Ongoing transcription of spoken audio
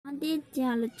আমাদের যে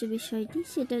আলোচ্য বিষয়টি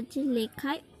সেটা হচ্ছে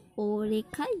লেখায় ও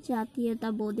রেখায়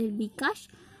জাতীয়তাবোধের বিকাশ,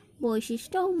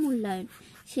 বৈশিষ্ট্য ও মূল্যায়ন।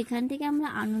 সেখান থেকে আমরা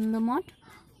আনন্দমঠ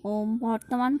ও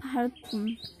বর্তমান ভারত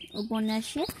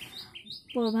উপন্যাসের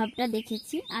প্রভাবটা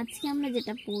দেখেছি। আজকে আমরা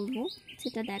যেটা পড়ব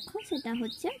সেটা দেখো, সেটা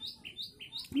হচ্ছে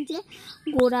যে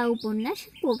গোরা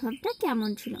উপন্যাসের প্রভাবটা কেমন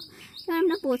ছিল। এবার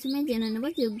আমরা প্রথমে জেনে নেব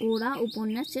যে গোরা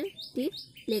উপন্যাসের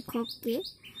লেখককে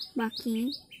বা কি।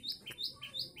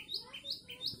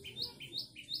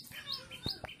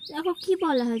 দেখো কি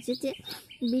বলা হয়েছে যে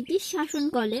ব্রিটিশ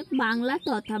শাসনকালে বাংলা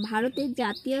তথা ভারতের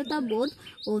জাতীয়তাবোধ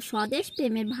ও স্বদেশ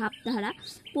প্রেমের ভাবধারা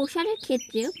প্রসারের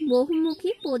ক্ষেত্রে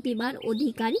বহুমুখী প্রতিভার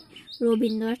অধিকারী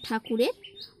রবীন্দ্রনাথ ঠাকুরের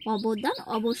অবদান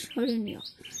অবিস্মরণীয়।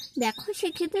 দেখো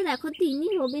সেক্ষেত্রে দেখো তিনি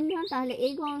রবীন্দ্রনাথ, তাহলে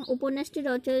এই উপন্যাসটির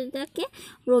রচয়িতাকে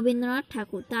রবীন্দ্রনাথ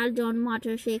ঠাকুর। তার জন্ম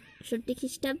 1861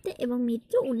 খ্রিস্টাব্দে এবং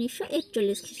মৃত্যু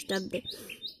 1941 খ্রিস্টাব্দে।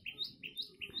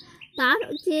 তার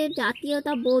যে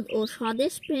জাতীয়তাবোধ ও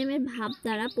স্বদেশ প্রেমের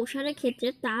ভাবধারা প্রসারের ক্ষেত্রে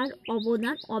তার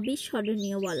অবদান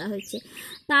অবিস্মরণীয় বলা হয়েছে।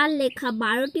 তার লেখা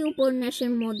 12টি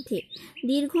উপন্যাসের মধ্যে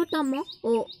দীর্ঘতম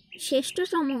ও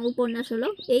শ্রেষ্ঠতম উপন্যাস হলো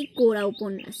এই গোরা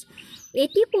উপন্যাস।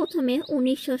 এটি প্রথমে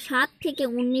 1907 থেকে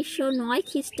 1909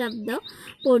 খ্রিস্টাব্দ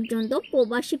পর্যন্ত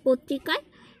প্রবাসী পত্রিকায়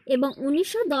এবং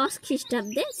 1910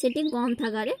 খ্রিস্টাব্দে সেটি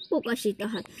গ্রন্থাগারে প্রকাশিত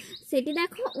হয়। সেটি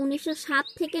দেখো 1907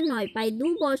 থেকে 9, প্রায় 2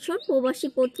 বছর প্রবাসী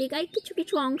পত্রিকায় কিছু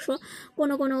কিছু অংশ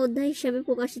কোনো কোনো অধ্যায় হিসাবে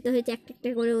প্রকাশিত হয়েছে, একটা একটা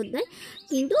করে অধ্যায়,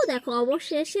 কিন্তু দেখো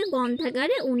অবশেষে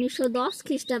গ্রন্থাগারে 1910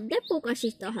 খ্রিস্টাব্দে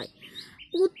প্রকাশিত হয়।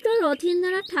 পুত্র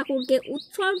রথীন্দ্রনাথ ঠাকুরকে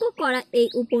উৎসর্গ করা এই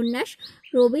উপন্যাস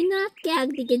রবীন্দ্রনাথকে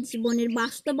একদিকে জীবনের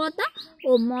বাস্তবতা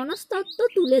ও মনস্তত্ত্ব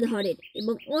তুলে ধরে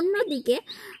এবং অন্যদিকে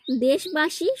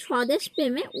দেশবাসী স্বদেশ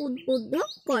প্রেমে উদ্বুদ্ধ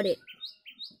করে।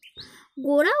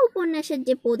 গোরা উপন্যাসের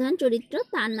যে প্রধান চরিত্র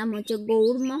তার নাম হচ্ছে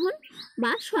গৌরমোহন,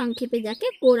 বা সংক্ষেপে যাকে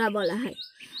গোরা বলা হয়।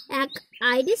 এক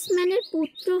আইরিশম্যানের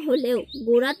পুত্র হলেও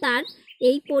গোরা তার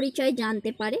এই পরিচয় জানতে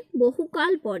পারে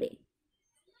বহুকাল পরে।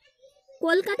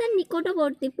 কলকাতার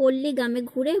নিকটবর্তী পল্লী গ্রামে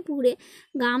ঘুরে ঘুরে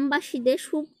গ্রামবাসীদের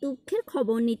সুখ দুঃখের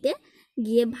খবর নিতে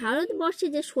গিয়ে ভারতবর্ষে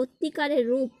যে সত্যিকারের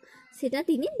রূপ সেটা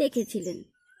তিনি দেখেছিলেন।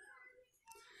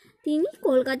 তিনি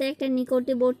কলকাতার একটা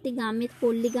নিকটবর্তী গ্রামে,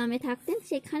 পল্লী গ্রামে থাকতেন।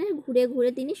 সেখানে ঘুরে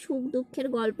ঘুরে তিনি সুখ দুঃখের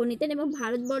গল্প নিতেন এবং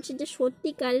ভারতবর্ষের যে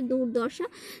সত্যিকারের দুর্দশা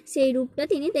সেই রূপটা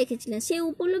তিনি দেখেছিলেন। সে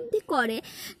উপলব্ধি করে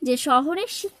যে শহরের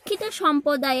শিক্ষিত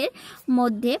সম্প্রদায়ের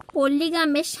মধ্যে পল্লী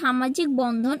গ্রামের সামাজিক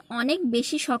বন্ধন অনেক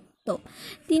বেশি শক্ত।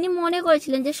 তিনি মনে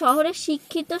করেছিলেন যে শহরের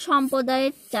শিক্ষিত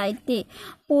সম্প্রদায়ের চাইতে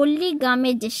পল্লী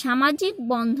গ্রামের যে সামাজিক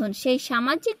বন্ধন, সেই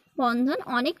সামাজিক বন্ধন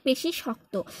অনেক বেশি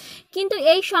শক্ত। কিন্তু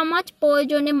এই সমাজ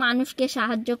প্রয়োজনে মানুষকে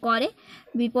সাহায্য করে,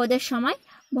 বিপদের সময়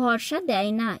ভরসা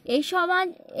দেয় না।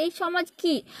 এই সমাজ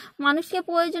কি মানুষকে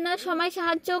প্রয়োজনের সময়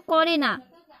সাহায্য করে না,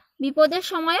 বিপদের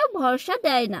সময়ও ভরসা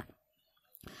দেয় না।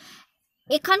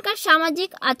 এখানকার সামাজিক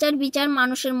আচার বিচার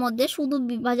মানুষের মধ্যে শুধু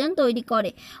বিভাজন তৈরি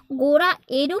করে। গোরা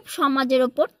এরূপ সমাজের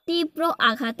ওপর তীব্র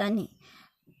আঘাত আনে।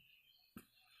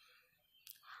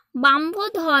 ব্রাহ্ম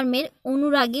ধর্মের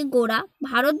অনুরাগী গোরা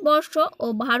ভারতবর্ষ ও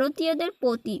ভারতীয়দের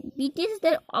প্রতি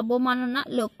ব্রিটিশদের অবমাননা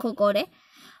লক্ষ্য করে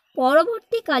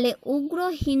পরবর্তীকালে উগ্র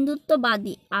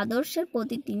হিন্দুত্ববাদী আদর্শের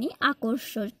প্রতি তিনি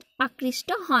আকৃষ্ট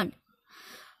হন।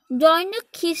 জৈন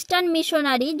খ্রিস্টান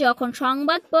মিশনারি যখন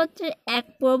সংবাদপত্রের এক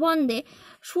প্রবন্ধে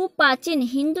সুপ্রাচীন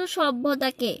হিন্দু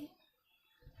সভ্যতাকে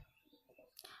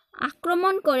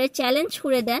আক্রমণ করে চ্যালেঞ্জ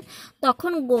ছুড়ে দেন,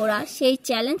 তখন গোরা সেই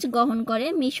চ্যালেঞ্জ গ্রহণ করে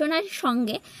মিশনারির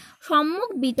সঙ্গে সম্মুখ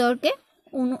বিতর্কে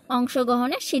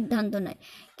অংশগ্রহণের সিদ্ধান্ত নেয়।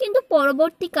 কিন্তু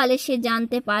পরবর্তীকালে সে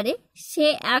জানতে পারে সে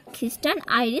এক খ্রিস্টান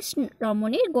আইরিশ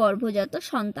রমণীর গর্ভজাত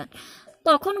সন্তান।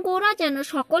 তখন গোরা যেন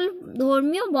সকল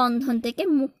ধর্মীয় বন্ধন থেকে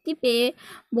মুক্তি পেয়ে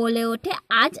বলে ওঠে,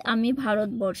 আজ আমি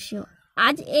ভারতবর্ষীয়,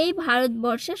 আজ এই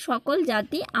ভারতবর্ষের সকল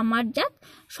জাতি আমার জাত,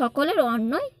 সকলের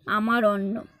অন্নই আমার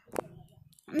অন্ন।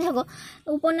 দেখো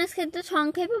উপন্যাস ক্ষেত্রে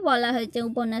সংক্ষেপে বলা হয়েছে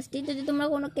উপন্যাসটি। যদি তোমরা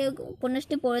কোনো কেউ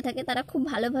উপন্যাসটি পড়ে থাকে তারা খুব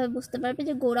ভালোভাবে বুঝতে পারবে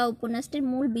যে গোরা উপন্যাসটির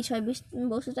মূল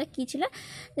বিষয়বস্তুটা কী ছিল।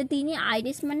 যে তিনি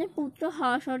আইরিশম্যানের পুত্র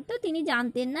হওয়া সত্ত্বেও তিনি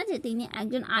জানতেন না যে তিনি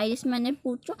একজন আইরিশম্যানের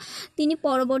পুত্র। তিনি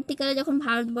পরবর্তীকালে যখন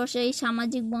ভারতবর্ষের এই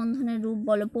সামাজিক বন্ধনের রূপ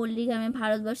বলো, পল্লী গ্রামে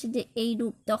ভারতবর্ষের যে এই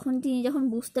রূপ, তখন তিনি যখন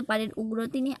বুঝতে পারেন উগ্র,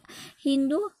 তিনি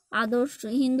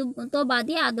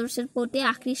হিন্দুত্ববাদী আদর্শের প্রতি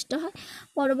আকৃষ্ট হয়।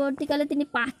 পরবর্তীকালে তিনি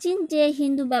প্রাচীন যে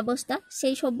হিন্দু ব্যবস্থা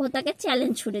সেই সভ্যতাকে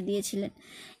চ্যালেঞ্জ ছুড়ে দিয়েছিলেন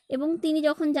এবং তিনি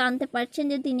যখন জানতে পারছেন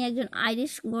যে তিনি একজন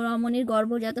আইরিশ রমণীর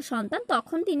গর্ভজাত সন্তান,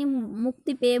 তখন তিনি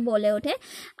মুক্তি পেয়ে বলে ওঠে,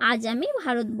 আজ আমি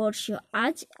ভারতবর্ষীয়,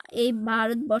 আজ এই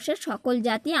ভারতবর্ষের সকল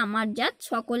জাতি আমার জাত,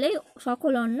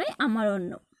 সকল অন্নই আমার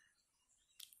অন্ন।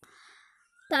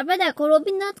 তারপর দেখো,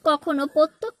 রবীন্দ্রনাথ কখনো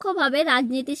প্রত্যক্ষভাবে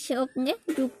রাজনীতির সঙ্গে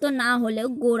যুক্ত না হলেও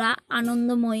গোরা,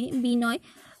 আনন্দময়ী, বিনয়,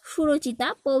 সুরচিতা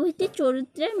প্রভৃতি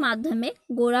চরিত্রের মাধ্যমে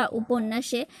গোরা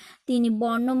উপন্যাসে তিনি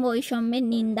বর্ণ বৈষম্যের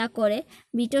নিন্দা করে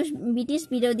ব্রিটিশ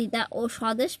বিরোধিতা ও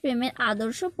স্বদেশ প্রেমের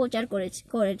আদর্শ প্রচার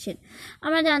করেছেন।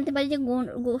 আমরা জানতে পারি যে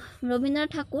রবীন্দ্রনাথ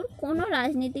ঠাকুর কোনো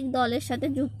রাজনৈতিক দলের সাথে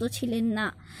যুক্ত ছিলেন না,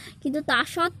 কিন্তু তা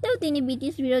সত্ত্বেও তিনি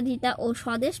ব্রিটিশ বিরোধিতা ও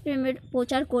স্বদেশ প্রেমের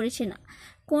প্রচার করেছেন।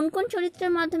 কোন কোন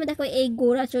চরিত্রের মাধ্যমে? দেখো, এই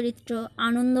গোরা চরিত্র,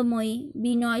 আনন্দময়ী,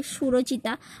 বিনয়,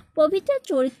 সুরচিতা প্রভৃতি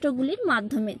চরিত্রগুলির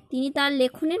মাধ্যমে তিনি তার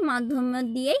লেখনের মাধ্যমে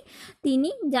দিয়েই তিনি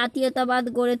জাতীয়তাবাদ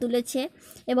গড়ে তুলেছে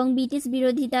এবং ব্রিটিশ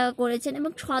বিরোধিতা করেছেন,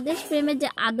 এবং স্বদেশ প্রেমের যে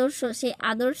আদর্শ, সেই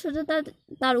আদর্শটা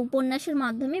তার উপন্যাসের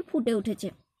মাধ্যমে ফুটে উঠেছে।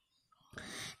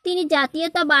 তিনি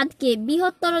জাতীয়তাবাদকে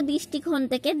বৃহত্তর দৃষ্টিকোণ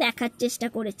থেকে দেখার চেষ্টা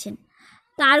করেছেন।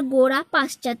 তার গোরা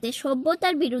পাশ্চাত্যে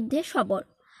সভ্যতার বিরুদ্ধে সবর।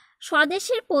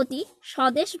 স্বদেশের প্রতি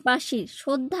স্বদেশবাসীর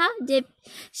শ্রদ্ধা যে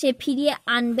সে ফিরিয়ে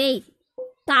আনবেই,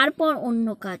 তারপর অন্য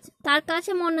কাজ। তার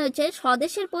কাছে মনে হচ্ছে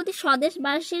স্বদেশের প্রতি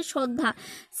স্বদেশবাসীর শ্রদ্ধা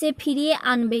সে ফিরিয়ে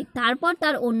আনবেই, তারপর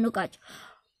তার অন্য কাজ।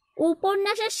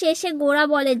 উপন্যাসের শেষে গোরা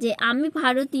বলে যে আমি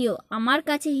ভারতীয়, আমার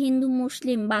কাছে হিন্দু,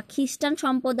 মুসলিম বা খ্রিস্টান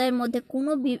সম্প্রদায়ের মধ্যে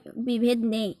কোনো বিভেদ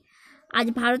নেই। আজ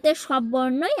ভারতের সব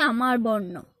বর্ণই আমার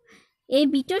বর্ণ। এই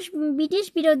ব্রিটিশ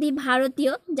বিরোধী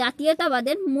ভারতীয়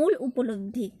জাতীয়তাবাদের মূল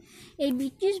উপলব্ধি। এই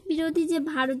ব্রিটিশ বিরোধী যে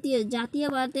ভারতীয়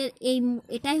জাতীয়তাবাদের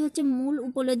এটাই হচ্ছে মূল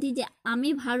উপলব্ধি, যে আমি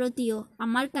ভারতীয়,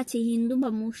 আমার কাছে হিন্দু বা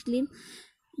মুসলিম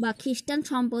বা খ্রিস্টান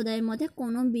সম্প্রদায়ের মধ্যে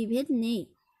কোনো বিভেদ নেই।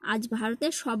 আজ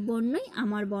ভারতের সব বর্ণই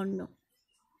আমার বর্ণ।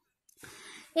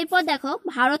 এরপর দেখো,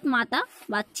 ভারত মাতা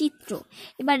বা চিত্র।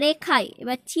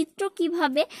 এবার চিত্র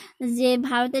কিভাবে যে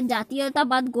ভারতের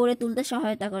জাতীয়তাবাদ গড়ে তুলতে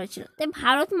সহায়তা করেছিল। তাই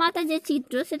ভারত মাতা যে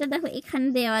চিত্র, সেটা দেখো এখানে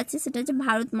দেওয়া আছে, সেটা হচ্ছে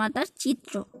ভারত মাতার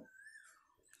চিত্র।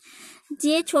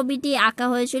 যে ছবিটি আঁকা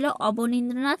হয়েছিল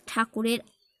অবনীন্দ্রনাথ ঠাকুরের,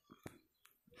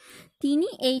 তিনি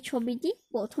এই ছবিটি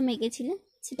প্রথম এঁকেছিলেন,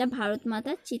 সেটা ভারত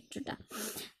মাতার চিত্রটা।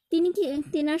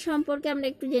 তিনার সম্পর্কে আমরা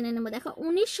একটু জেনে নেব। দেখো,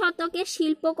 19 শতকে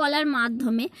শিল্পকলার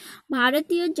মাধ্যমে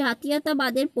ভারতীয়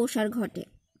জাতীয়তাবাদের প্রসার ঘটে।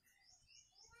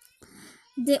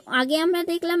 যে আগে আমরা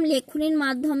দেখলাম লেখনীর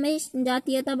মাধ্যমে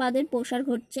জাতীয়তাবাদের প্রসার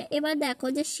ঘটছে, এবার দেখো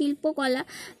যে শিল্পকলা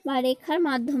বা রেখার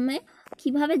মাধ্যমে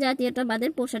কিভাবে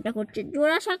জাতীয়তাবাদের প্রসারটা ঘটছে।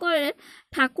 জোড়াসাঁকোরের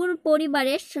ঠাকুর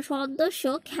পরিবারের সদস্য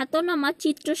খ্যাতনামা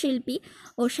চিত্রশিল্পী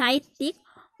ও সাহিত্যিক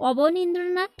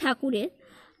অবনীন্দ্রনাথ ঠাকুরের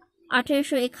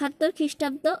 1871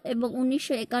 খ্রিস্টাব্দ এবং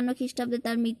 1951 খ্রিস্টাব্দে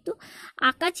তার মৃত্যু।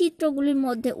 আঁকা চিত্রগুলির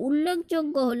মধ্যে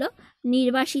উল্লেখযোগ্য হলো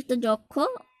নির্বাসিত যক্ষ,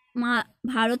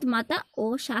 ভারত মাতা ও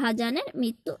শাহজাহানের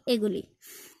মৃত্যু, এগুলি।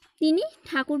 তিনি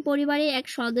ঠাকুর পরিবারের এক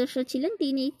সদস্য ছিলেন,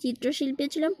 তিনি চিত্রশিল্পী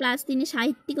ছিলেন, প্লাস তিনি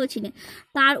সাহিত্যিকও ছিলেন।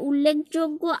 তার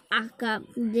উল্লেখযোগ্য আঁকা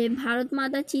যে ভারত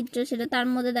মাতার চিত্র, সেটা তার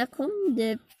মধ্যে দেখো যে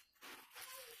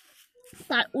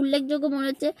তার উল্লেখযোগ্য মনে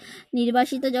হচ্ছে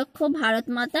নির্বাসিত যক্ষ, ভারত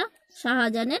মাতা,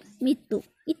 শাহজাহানের মৃত্যু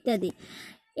ইত্যাদি।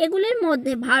 এগুলির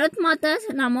মধ্যে ভারত মাতা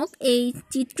নামক এই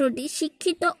চিত্রটি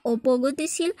শিক্ষিত ও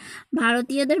প্রগতিশীল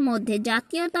ভারতীয়দের মধ্যে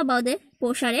জাতীয়তাবাদের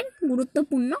প্রসারের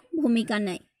গুরুত্বপূর্ণ ভূমিকা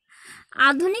নেয়।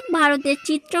 আধুনিক ভারতের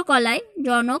চিত্রকলায়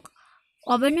জনক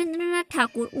অবনীন্দ্রনাথ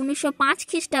ঠাকুর 1905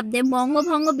 খ্রিস্টাব্দে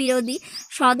বঙ্গভঙ্গ বিরোধী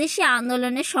স্বদেশী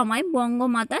আন্দোলনের সময়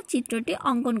বঙ্গমাতা চিত্রটি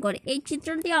অঙ্কন করে। এই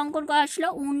চিত্রটি অঙ্কন করা ছিল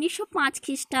 1905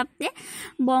 খ্রিস্টাব্দে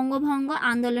বঙ্গভঙ্গ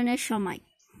আন্দোলনের সময়।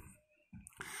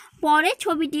 পরে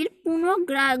ছবিটির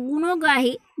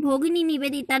গুণগ্রাহী ভগিনী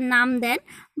নিবেদিতার নাম দেন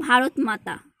ভারত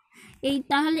মাতা।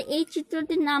 তাহলে এই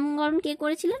চিত্রটির নামকরণ কে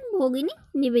করেছিলেন? ভগিনী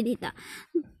নিবেদিতা।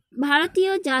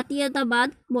 ভারতীয় জাতীয়তাবাদ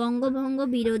বঙ্গভঙ্গ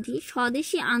বিরোধী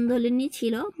স্বদেশী আন্দোলনই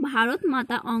ছিল ভারত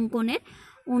মাতা অঙ্কনের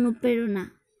অনুপ্রেরণা।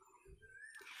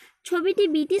 ছবিটি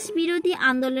ব্রিটিশ বিরোধী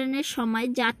আন্দোলনের সময়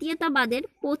জাতীয়তাবাদের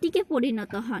প্রতীকে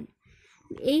পরিণত হন।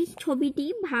 এই ছবিটি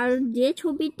যে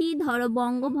ছবিটি ধরো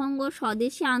বঙ্গভঙ্গ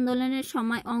স্বদেশী আন্দোলনের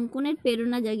সময় অঙ্কনের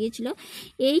প্রেরণা জাগিয়েছিল,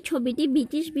 এই ছবিটি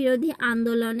ব্রিটিশ বিরোধী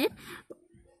আন্দোলনের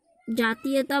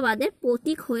জাতীয়তাবাদের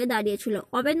প্রতীক হয়ে দাঁড়িয়েছিল।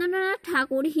 অবনীন্দ্রনাথ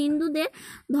ঠাকুর হিন্দুদের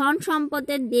ধন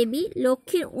সম্পদের দেবী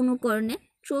লক্ষ্মীর অনুকরণে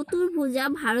চতুর্ভুজা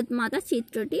ভারত মাতা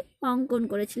চিত্রটি অঙ্কন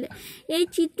করেছিলেন। এই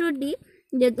চিত্রটি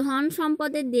যে ধন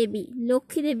সম্পদের দেবী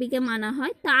লক্ষ্মী দেবীকে মানা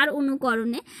হয়, তার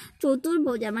অনুকরণে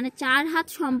চতুর্ভুজা মানে 4 হাত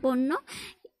সম্পন্ন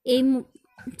এই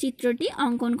চিত্রটি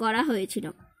অঙ্কন করা হয়েছিল।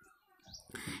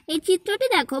 এই চিত্রটি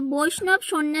দেখো, বৈষ্ণব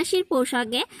সন্ন্যাসীর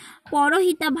পোশাকে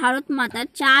পরহিতা ভারত মাতার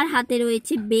 4 হাতে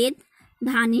রয়েছে বেদ,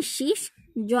 ধানের শীষ,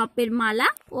 জপের মালা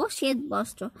ও শ্বেত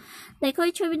বস্ত্র। দেখো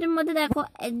এই ছবিটির মধ্যে দেখো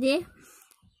যে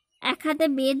এক হাতে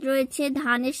বেদ রয়েছে,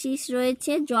 ধানের শীষ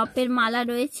রয়েছে, জপের মালা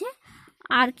রয়েছে,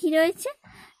 আর কি রয়েছে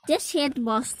যে শ্বেত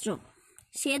বস্ত্র।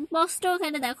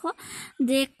 এখানে দেখো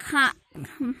যে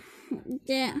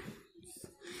যে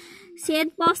শ্বেত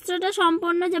বস্ত্রটা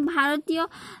সম্পূর্ণ যে ভারতীয়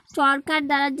চরকার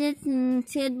দ্বারা যে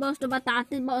শ্বেত বস্ত্র বা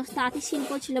তাঁতি শিল্প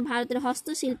ছিল ভারতের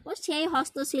হস্তশিল্প, সেই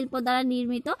হস্তশিল্প দ্বারা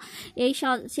নির্মিত এই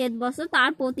শ্বেত বস্ত্র তার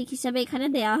প্রতীক হিসাবে এখানে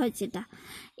দেওয়া হয়েছে।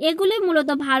 এগুলি মূলত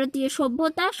ভারতীয়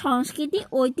সভ্যতা, সংস্কৃতি,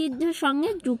 ঐতিহ্যের সঙ্গে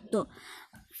যুক্ত।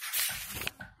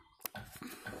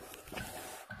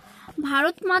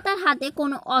 ভারত মাতার হাতে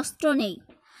কোনো অস্ত্র নেই।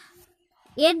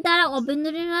 এর দ্বারা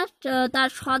রবীন্দ্রনাথ তার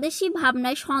স্বদেশী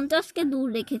ভাবনায় সন্ত্রাসকে দূর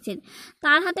রেখেছেন।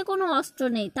 তার হাতে কোনো অস্ত্র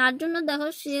নেই, তার জন্য দেখো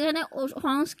সেখানে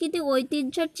সংস্কৃতি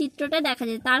ঐতিহ্যের চিত্রটা দেখা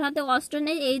যায়। তার হাতে অস্ত্র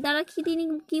নেই, এই দ্বারা তিনি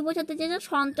কি বোঝাতে চেয়েছেন?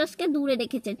 সন্ত্রাসকে দূরে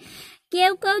রেখেছেন।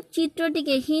 কেউ কেউ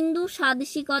চিত্রটিকে হিন্দু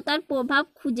স্বাদেশিকতার প্রভাব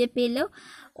খুঁজে পেলেও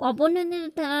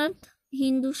রবীন্দ্রনাথ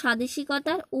হিন্দু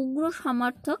স্বাদেশিকতার উগ্র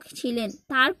সমর্থক ছিলেন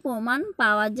তার প্রমাণ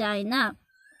পাওয়া যায় না।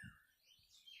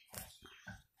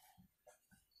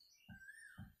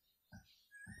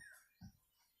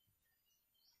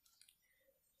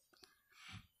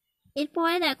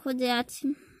 এরপরে দেখো যে আছে